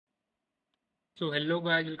So hello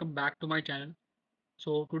guys, welcome back to my channel.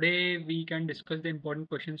 So today we can discuss the important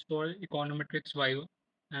questions for econometrics Viva,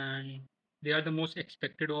 and they are the most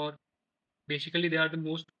expected, or basically they are the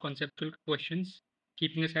most conceptual questions,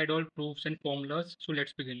 keeping aside all proofs and formulas. So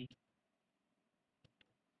let's begin.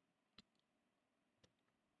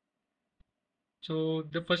 So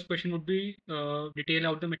the first question would be detail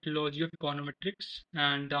out the methodology of econometrics,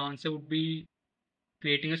 and the answer would be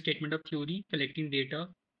creating a statement of theory, collecting data,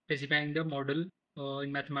 specifying the model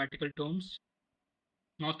in mathematical terms,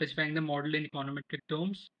 now specifying the model in econometric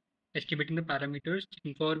terms, estimating the parameters,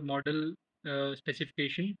 checking for model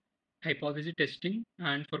specification, hypothesis testing,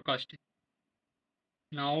 and forecasting.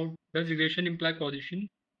 Now, does regression imply causation?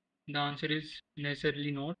 The answer is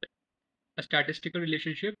necessarily not. A statistical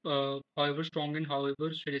relationship, however strong and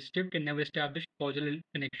however suggestive, can never establish causal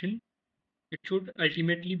connection. It should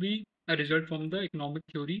ultimately be a result from the economic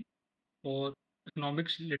theory or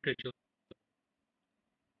economics literature.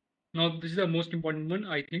 Now, this is the most important one,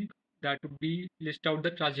 I think. That would be list out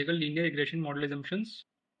the classical linear regression model assumptions,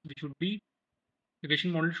 which would be regression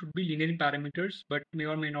model should be linear in parameters, but may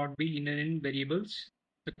or may not be linear in variables.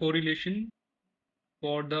 The correlation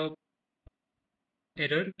for the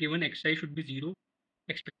error given xi should be zero.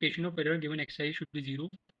 Expectation of error given xi should be zero.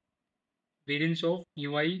 Variance of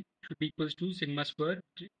ui should be equals to sigma square,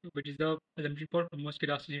 which is the assumption for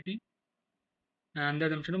homoscedasticity. And the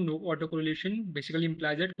assumption of no autocorrelation basically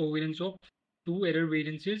implies that covariance of two error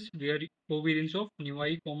variances where covariance of nu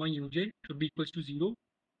I comma uj should be equals to 0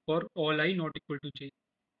 for all I not equal to j.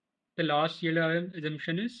 The last CLRM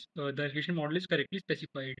assumption is the regression model is correctly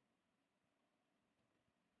specified.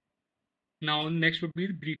 Now next would be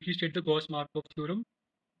briefly state the Gauss-Markov theorem.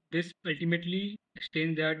 This ultimately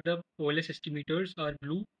explains that the OLS estimators are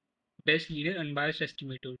blue, best linear unbiased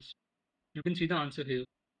estimators. You can see the answer here.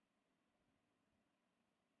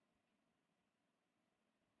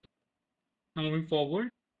 Now moving forward,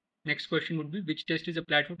 next question would be which test is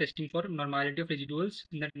applied for testing for normality of residuals?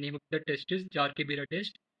 And the name of the test is Jar-Bera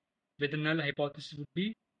test, where the null hypothesis would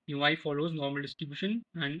be nu I follows normal distribution,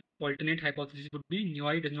 and alternate hypothesis would be nu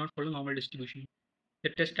I does not follow normal distribution. The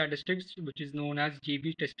test statistics, which is known as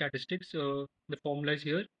JB test statistics, the formula is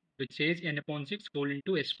here, which says n upon 6 whole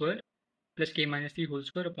into s square plus k minus 3 whole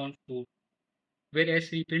square upon 4, where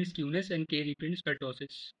s represents skewness and k represents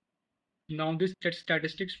kurtosis. Now this test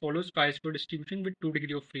statistics follows chi-square distribution with 2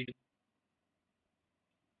 degree of freedom.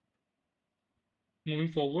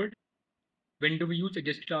 Moving forward, when do we use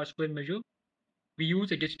adjusted R-square measure? We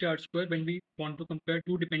use adjusted R-square when we want to compare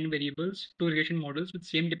two dependent variables, two regression models with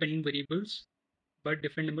same dependent variables, but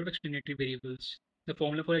different number of explanatory variables. The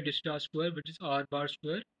formula for adjusted R-square, which is R bar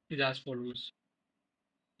square, is as follows.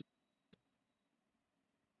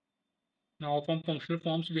 Now, from functional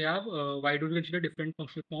forms, we have why do we consider different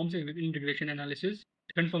functional forms in regression analysis?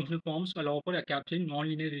 Different functional forms allow for capturing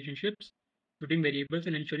non-linear relationships between variables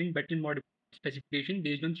and ensuring better model specification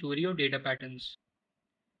based on theory or data patterns.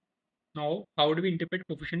 Now, how do we interpret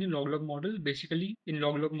coefficient in log-log model? Basically, in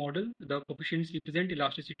log-log model, the coefficients represent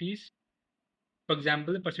elasticities. For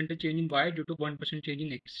example, a percentage change in y due to 1% change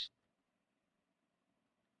in x.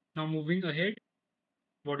 Now, moving ahead,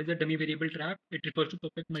 what is a dummy variable trap? It refers to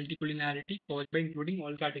perfect multicollinearity caused by including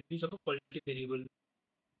all categories of a qualitative variable.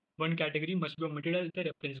 One category must be omitted as the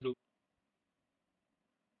reference group.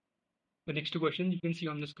 The next two questions you can see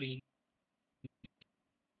on the screen.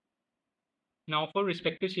 Now, for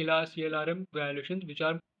respective CLRM violations, which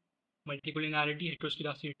are multicollinearity,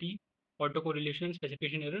 heteroscedasticity, autocorrelation, and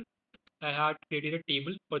specification error, I had created a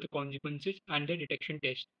table for the consequences and the detection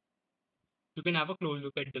test. You can have a close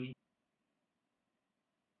look at them.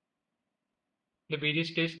 The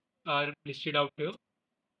various tests are listed out here.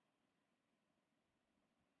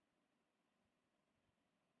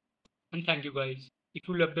 And thank you guys. If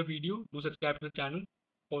you love the video, do subscribe to the channel.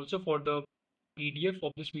 Also, for the PDF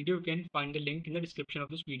of this video, you can find the link in the description of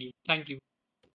this video. Thank you.